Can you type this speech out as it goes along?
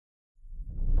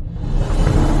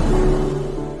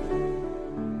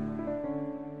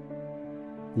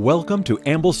Welcome to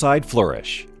Ambleside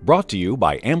Flourish, brought to you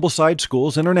by Ambleside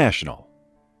Schools International.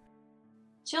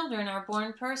 Children are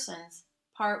born persons,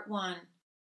 Part 1.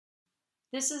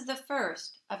 This is the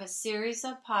first of a series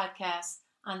of podcasts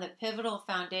on the pivotal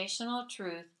foundational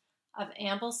truth of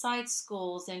Ambleside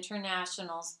Schools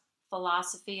International's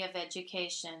philosophy of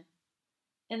education.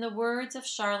 In the words of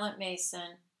Charlotte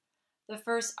Mason, the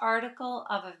first article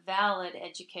of a valid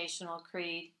educational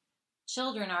creed,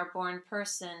 children are born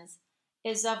persons,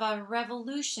 is of a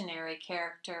revolutionary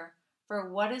character,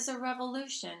 for what is a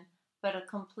revolution but a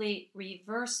complete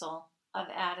reversal of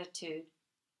attitude?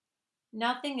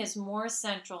 Nothing is more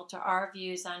central to our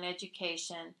views on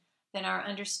education than our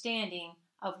understanding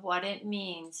of what it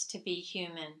means to be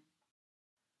human.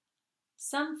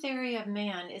 Some theory of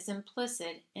man is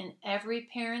implicit in every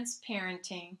parent's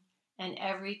parenting and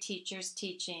every teacher's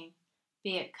teaching,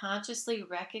 be it consciously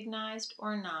recognized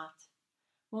or not.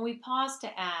 When we pause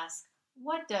to ask,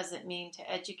 what does it mean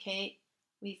to educate?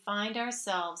 We find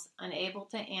ourselves unable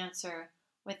to answer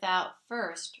without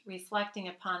first reflecting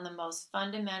upon the most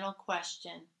fundamental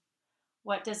question.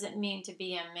 What does it mean to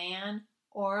be a man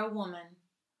or a woman?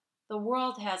 The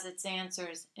world has its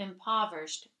answers,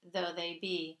 impoverished though they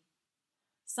be.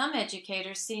 Some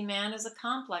educators see man as a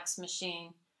complex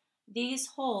machine. These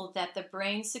hold that the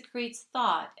brain secretes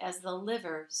thought as the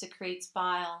liver secretes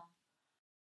bile.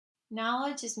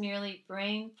 Knowledge is merely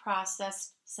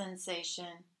brain-processed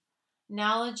sensation.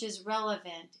 Knowledge is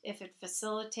relevant if it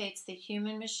facilitates the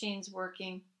human machines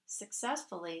working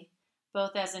successfully,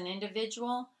 both as an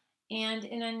individual and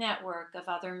in a network of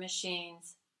other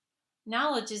machines.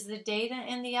 Knowledge is the data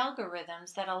and the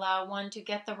algorithms that allow one to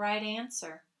get the right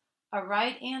answer. A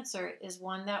right answer is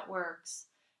one that works.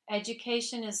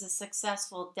 Education is a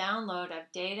successful download of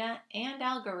data and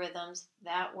algorithms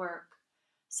that work.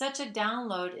 Such a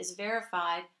download is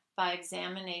verified by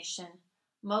examination.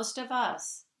 Most of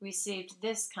us received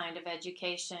this kind of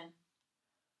education.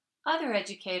 Other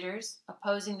educators,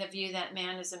 opposing the view that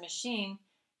man is a machine,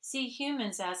 see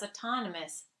humans as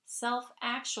autonomous,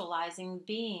 self-actualizing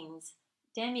beings,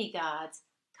 demigods,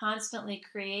 constantly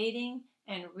creating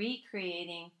and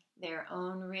recreating their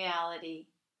own reality.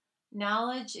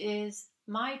 Knowledge is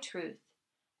my truth.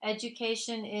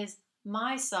 Education is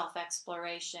my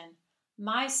self-exploration,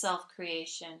 my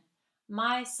self-creation,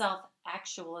 my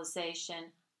self-actualization,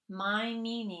 my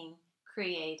meaning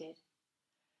created.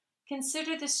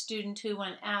 Consider the student who,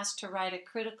 when asked to write a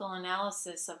critical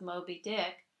analysis of Moby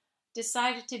Dick,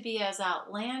 decided to be as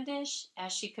outlandish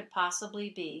as she could possibly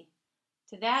be.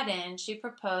 To that end, she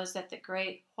proposed that the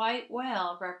great white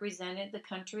whale represented the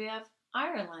country of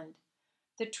Ireland.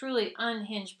 The truly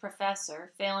unhinged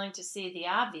professor, failing to see the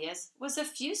obvious, was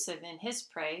effusive in his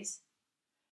praise.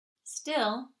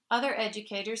 Still, other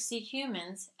educators see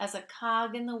humans as a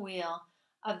cog in the wheel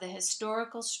of the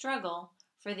historical struggle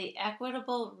for the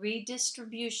equitable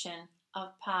redistribution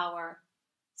of power.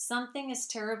 Something is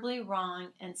terribly wrong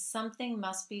and something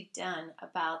must be done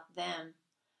about them.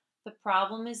 The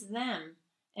problem is them,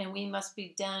 and we must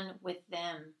be done with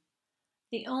them.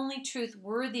 The only truth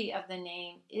worthy of the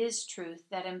name is truth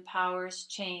that empowers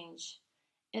change.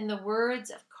 In the words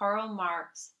of Karl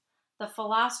Marx, the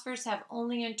philosophers have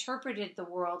only interpreted the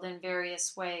world in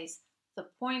various ways. The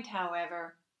point,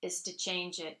 however, is to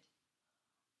change it.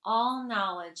 All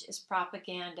knowledge is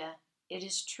propaganda. It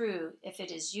is true if it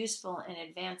is useful in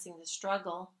advancing the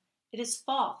struggle. It is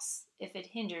false if it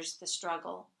hinders the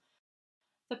struggle.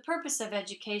 The purpose of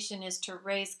education is to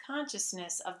raise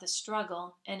consciousness of the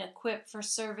struggle and equip for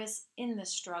service in the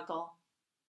struggle.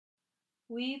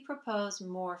 We propose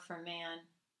more for man.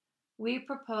 We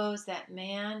propose that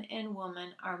man and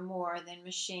woman are more than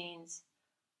machines,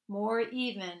 more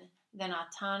even than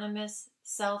autonomous,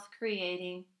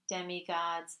 self-creating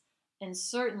demigods, and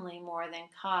certainly more than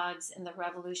cogs in the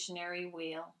revolutionary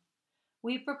wheel.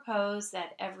 We propose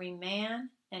that every man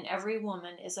and every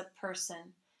woman is a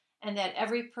person, and that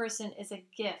every person is a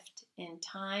gift in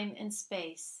time and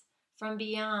space, from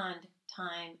beyond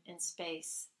time and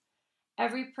space.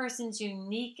 Every person's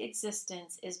unique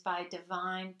existence is by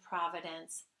divine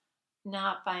providence,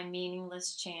 not by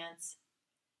meaningless chance.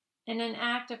 In an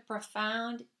act of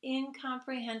profound,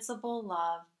 incomprehensible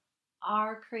love,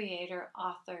 our Creator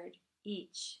authored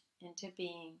each into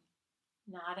being.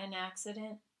 Not an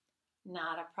accident,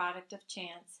 not a product of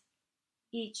chance.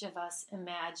 Each of us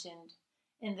imagined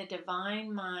in the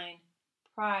divine mind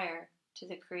prior to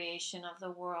the creation of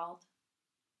the world.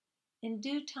 In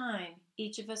due time,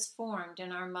 each of us formed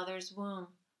in our mother's womb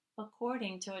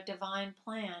according to a divine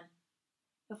plan.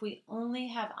 If we only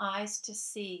have eyes to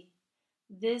see,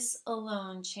 this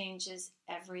alone changes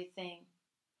everything.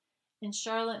 In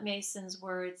Charlotte Mason's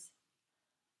words,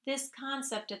 this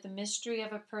concept of the mystery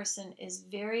of a person is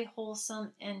very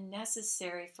wholesome and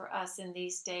necessary for us in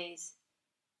these days.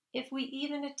 If we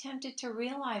even attempted to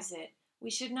realize it,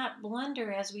 we should not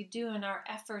blunder as we do in our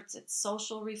efforts at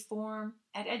social reform,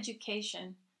 at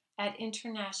education, at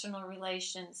international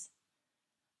relations.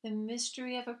 The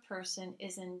mystery of a person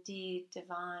is indeed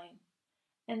divine,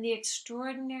 and the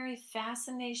extraordinary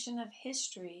fascination of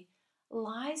history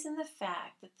lies in the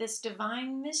fact that this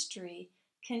divine mystery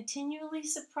continually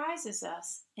surprises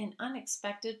us in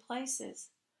unexpected places.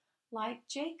 Like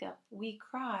Jacob, we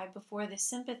cry before the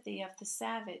sympathy of the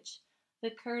savage, the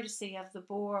courtesy of the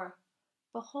boor.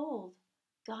 Behold,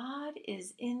 God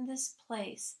is in this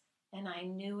place, and I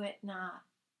knew it not.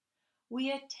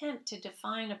 We attempt to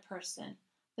define a person,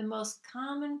 the most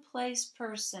commonplace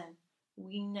person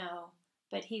we know,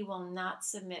 but he will not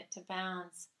submit to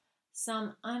bounds.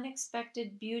 Some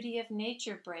unexpected beauty of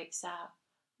nature breaks out.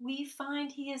 We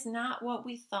find he is not what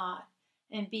we thought,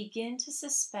 and begin to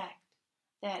suspect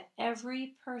that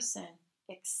every person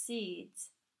exceeds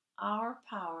our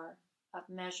power of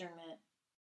measurement.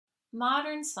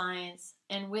 Modern science,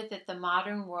 and with it the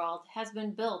modern world, has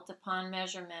been built upon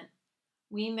measurement.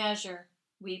 We measure,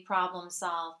 we problem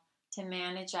solve to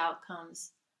manage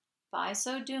outcomes. By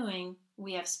so doing,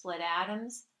 we have split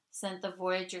atoms, sent the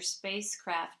Voyager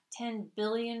spacecraft 10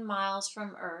 billion miles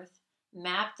from Earth,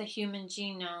 mapped the human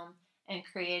genome, and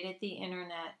created the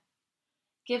Internet.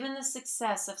 Given the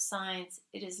success of science,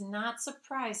 it is not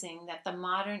surprising that the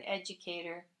modern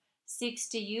educator seeks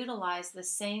to utilize the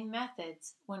same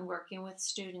methods when working with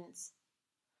students.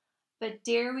 But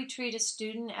dare we treat a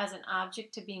student as an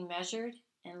object to be measured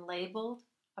and labeled,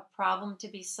 a problem to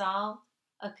be solved,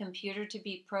 a computer to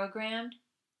be programmed,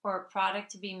 or a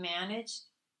product to be managed?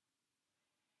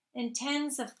 In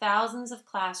tens of thousands of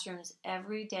classrooms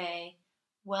every day,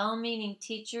 well-meaning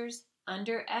teachers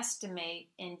underestimate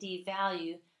and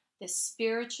devalue the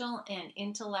spiritual and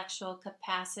intellectual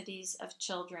capacities of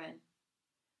children.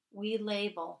 We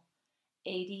label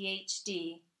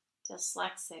ADHD,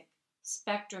 dyslexic,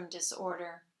 spectrum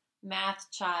disorder,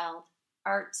 math child,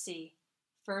 artsy,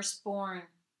 firstborn,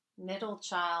 middle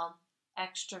child,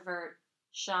 extrovert,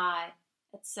 shy,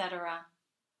 etc.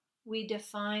 We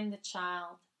define the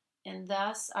child, and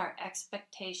thus our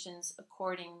expectations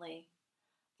accordingly.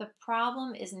 The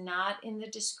problem is not in the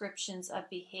descriptions of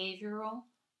behavioral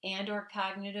and/or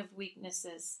cognitive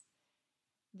weaknesses.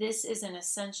 This is an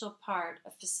essential part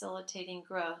of facilitating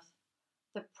growth.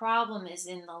 The problem is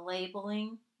in the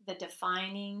labeling, the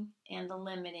defining, and the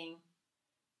limiting.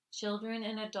 Children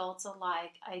and adults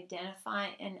alike identify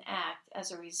and act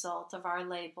as a result of our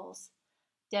labels,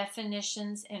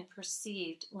 definitions, and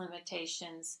perceived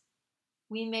limitations.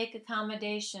 We make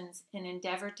accommodations and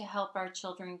endeavor to help our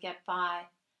children get by,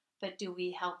 but do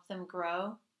we help them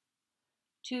grow?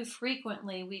 Too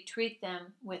frequently we treat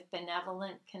them with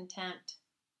benevolent contempt.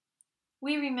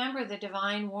 We remember the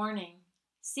divine warning,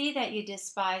 "See that you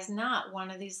despise not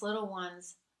one of these little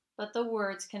ones," but the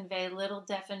words convey little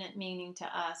definite meaning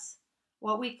to us.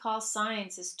 What we call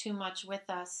science is too much with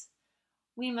us.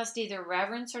 We must either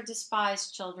reverence or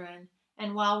despise children,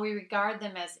 and while we regard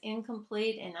them as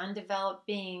incomplete and undeveloped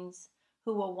beings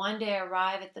who will one day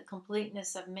arrive at the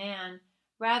completeness of man,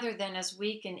 rather than as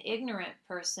weak and ignorant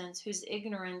persons whose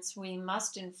ignorance we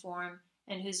must inform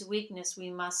and whose weakness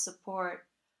we must support,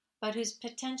 but whose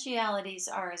potentialities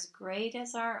are as great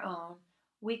as our own,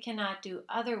 we cannot do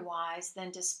otherwise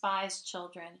than despise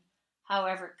children,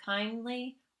 however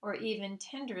kindly or even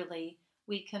tenderly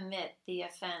we commit the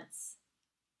offense.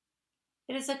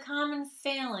 It is a common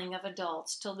failing of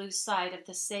adults to lose sight of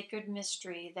the sacred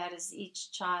mystery that is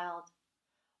each child.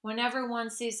 Whenever one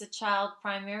sees a child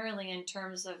primarily in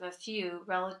terms of a few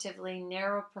relatively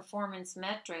narrow performance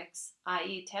metrics,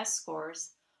 i.e. test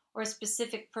scores, or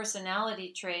specific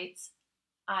personality traits,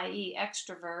 i.e.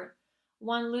 extrovert,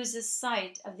 one loses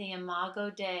sight of the imago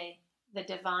Dei, the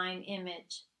divine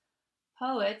image.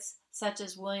 Poets such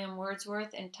as William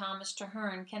Wordsworth and Thomas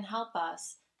Traherne can help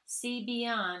us see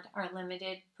beyond our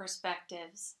limited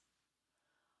perspectives.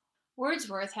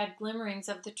 Wordsworth had glimmerings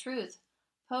of the truth.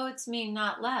 Poets mean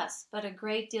not less, but a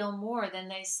great deal more than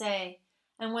they say,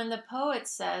 and when the poet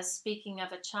says, speaking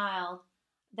of a child,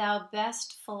 "Thou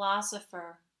best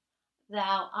philosopher,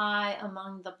 thou eye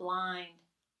among the blind,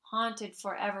 haunted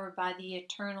forever by the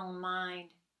eternal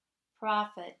mind,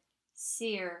 prophet,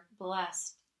 seer,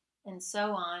 blessed," and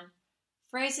so on,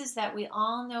 phrases that we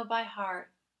all know by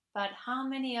heart, but how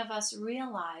many of us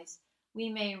realize we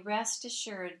may rest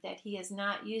assured that he is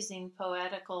not using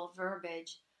poetical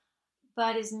verbiage,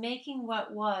 but is making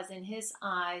what was in his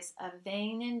eyes a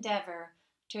vain endeavor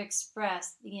to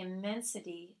express the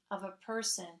immensity of a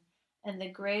person and the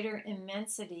greater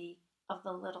immensity of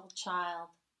the little child.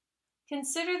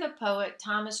 Consider the poet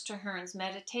Thomas Traherne's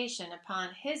meditation upon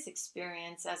his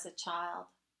experience as a child.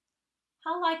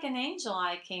 How like an angel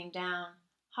I came down,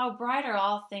 how bright are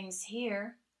all things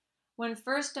here. When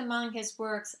first among his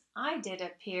works I did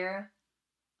appear,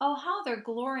 oh, how their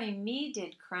glory me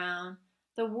did crown!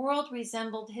 The world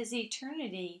resembled his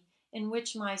eternity, in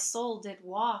which my soul did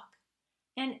walk,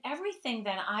 and everything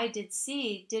that I did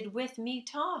see did with me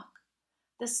talk.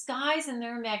 The skies in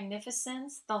their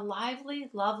magnificence, the lively,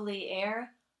 lovely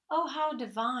air, oh, how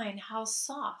divine, how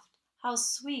soft, how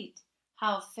sweet,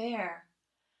 how fair!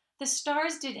 The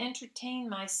stars did entertain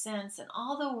my sense, and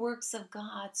all the works of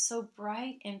God so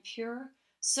bright and pure,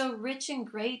 so rich and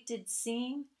great did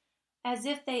seem, as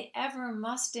if they ever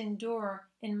must endure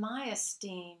in my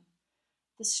esteem.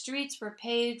 The streets were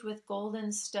paved with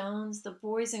golden stones, the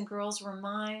boys and girls were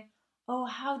mine, oh,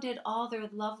 how did all their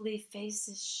lovely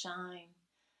faces shine!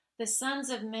 The sons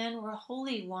of men were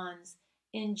holy ones,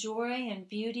 in joy and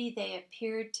beauty they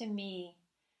appeared to me,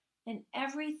 and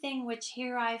everything which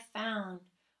here I found,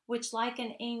 which like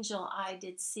an angel I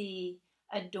did see,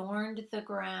 adorned the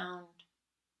ground.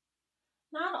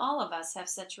 Not all of us have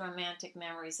such romantic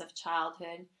memories of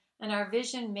childhood, and our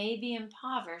vision may be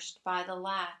impoverished by the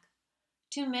lack.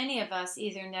 Too many of us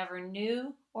either never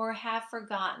knew or have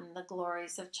forgotten the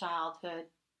glories of childhood.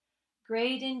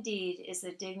 Great indeed is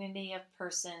the dignity of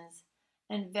persons,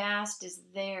 and vast is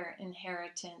their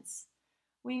inheritance.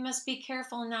 We must be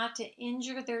careful not to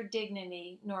injure their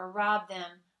dignity nor rob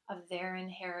them of their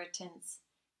inheritance.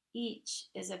 Each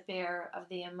is a bearer of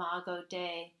the Imago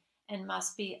Dei and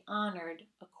must be honored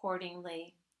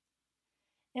accordingly.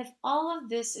 If all of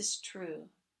this is true,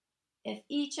 if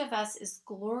each of us is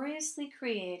gloriously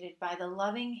created by the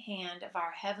loving hand of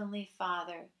our Heavenly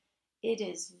Father, it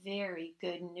is very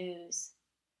good news.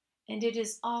 And it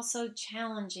is also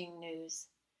challenging news.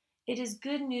 It is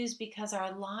good news because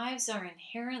our lives are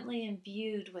inherently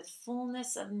imbued with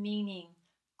fullness of meaning,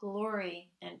 glory,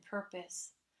 and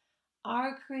purpose.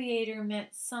 Our Creator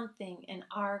meant something in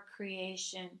our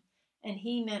creation, and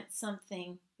He meant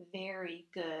something very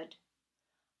good.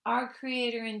 Our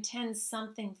Creator intends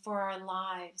something for our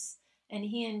lives, and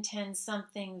He intends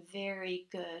something very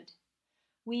good.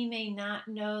 We may not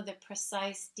know the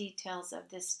precise details of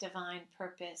this divine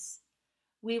purpose.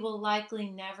 We will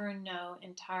likely never know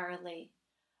entirely,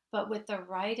 but with the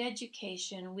right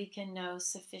education we can know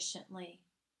sufficiently.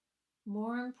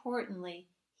 More importantly,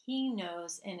 He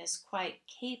knows and is quite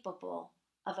capable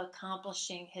of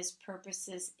accomplishing His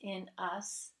purposes in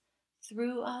us,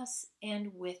 through us,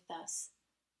 and with us.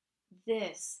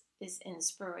 This is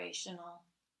inspirational.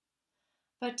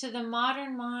 But to the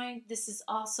modern mind, this is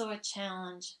also a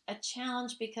challenge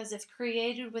because if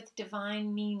created with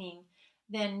divine meaning,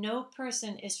 then no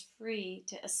person is free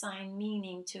to assign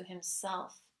meaning to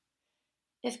himself.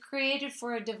 If created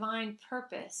for a divine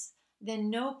purpose, then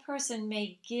no person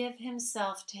may give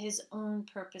himself to his own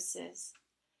purposes.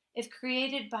 If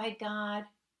created by God,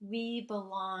 we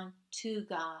belong to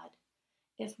God.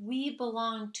 If we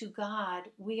belong to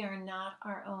God, we are not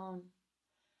our own.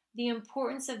 The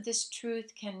importance of this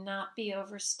truth cannot be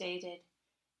overstated.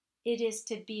 It is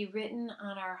to be written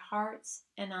on our hearts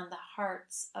and on the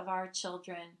hearts of our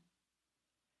children.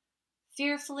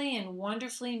 Fearfully and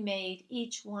wonderfully made,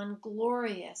 each one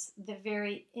glorious, the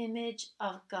very image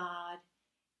of God,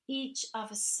 each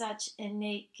of such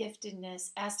innate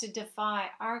giftedness as to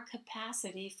defy our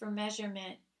capacity for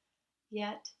measurement,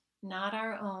 yet not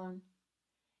our own.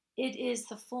 It is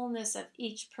the fullness of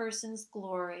each person's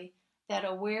glory that,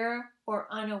 aware or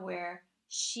unaware,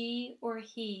 she or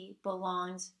he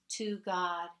belongs to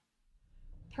God.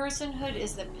 Personhood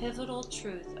is the pivotal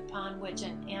truth upon which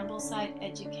an Ambleside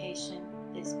education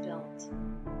is built.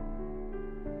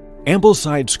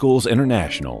 Ambleside Schools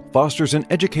International fosters an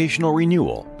educational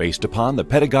renewal based upon the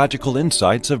pedagogical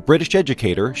insights of British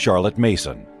educator Charlotte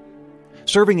Mason.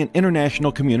 Serving an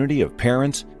international community of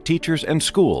parents, teachers, and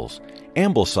schools,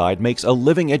 Ambleside makes a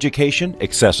living education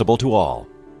accessible to all.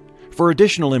 For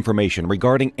additional information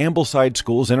regarding Ambleside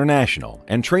Schools International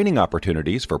and training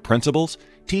opportunities for principals,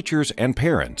 teachers, and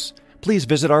parents, please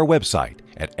visit our website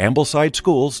at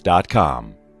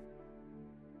amblesidschools.com.